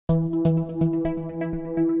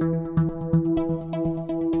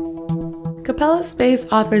Capella Space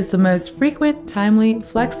offers the most frequent, timely,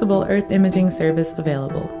 flexible Earth imaging service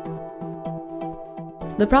available.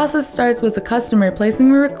 The process starts with the customer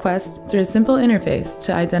placing a request through a simple interface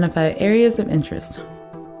to identify areas of interest.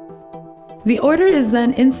 The order is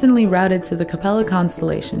then instantly routed to the Capella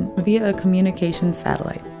constellation via a communications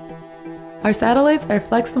satellite. Our satellites are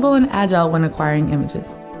flexible and agile when acquiring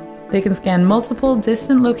images. They can scan multiple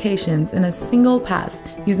distant locations in a single pass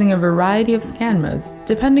using a variety of scan modes,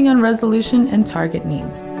 depending on resolution and target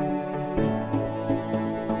needs.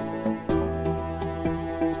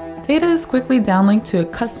 Data is quickly downlinked to a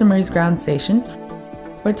customer's ground station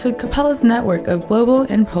or to Capella's network of global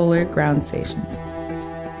and polar ground stations.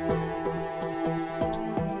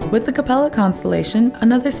 With the Capella constellation,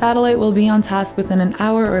 another satellite will be on task within an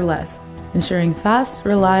hour or less, ensuring fast,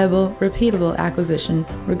 reliable, repeatable acquisition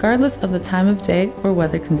regardless of the time of day or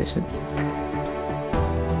weather conditions.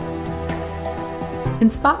 In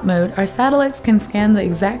spot mode, our satellites can scan the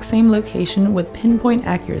exact same location with pinpoint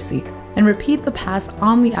accuracy and repeat the pass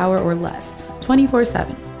on the hour or less,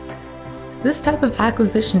 24/7. This type of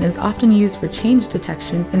acquisition is often used for change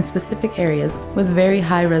detection in specific areas with very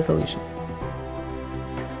high resolution.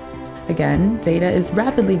 Again, data is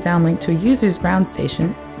rapidly downlinked to a user's ground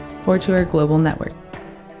station or to our global network.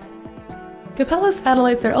 Capella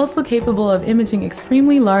satellites are also capable of imaging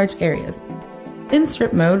extremely large areas. In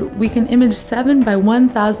strip mode, we can image 7 by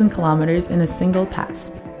 1,000 kilometers in a single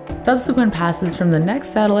pass. Subsequent passes from the next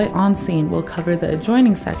satellite on scene will cover the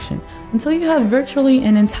adjoining section until you have virtually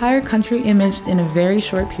an entire country imaged in a very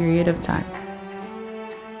short period of time.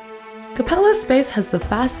 Capella Space has the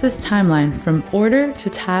fastest timeline from order to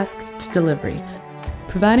task to delivery,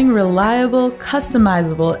 providing reliable,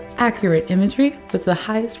 customizable, accurate imagery with the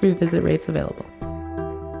highest revisit rates available.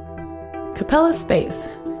 Capella Space,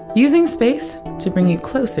 using space to bring you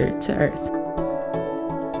closer to Earth.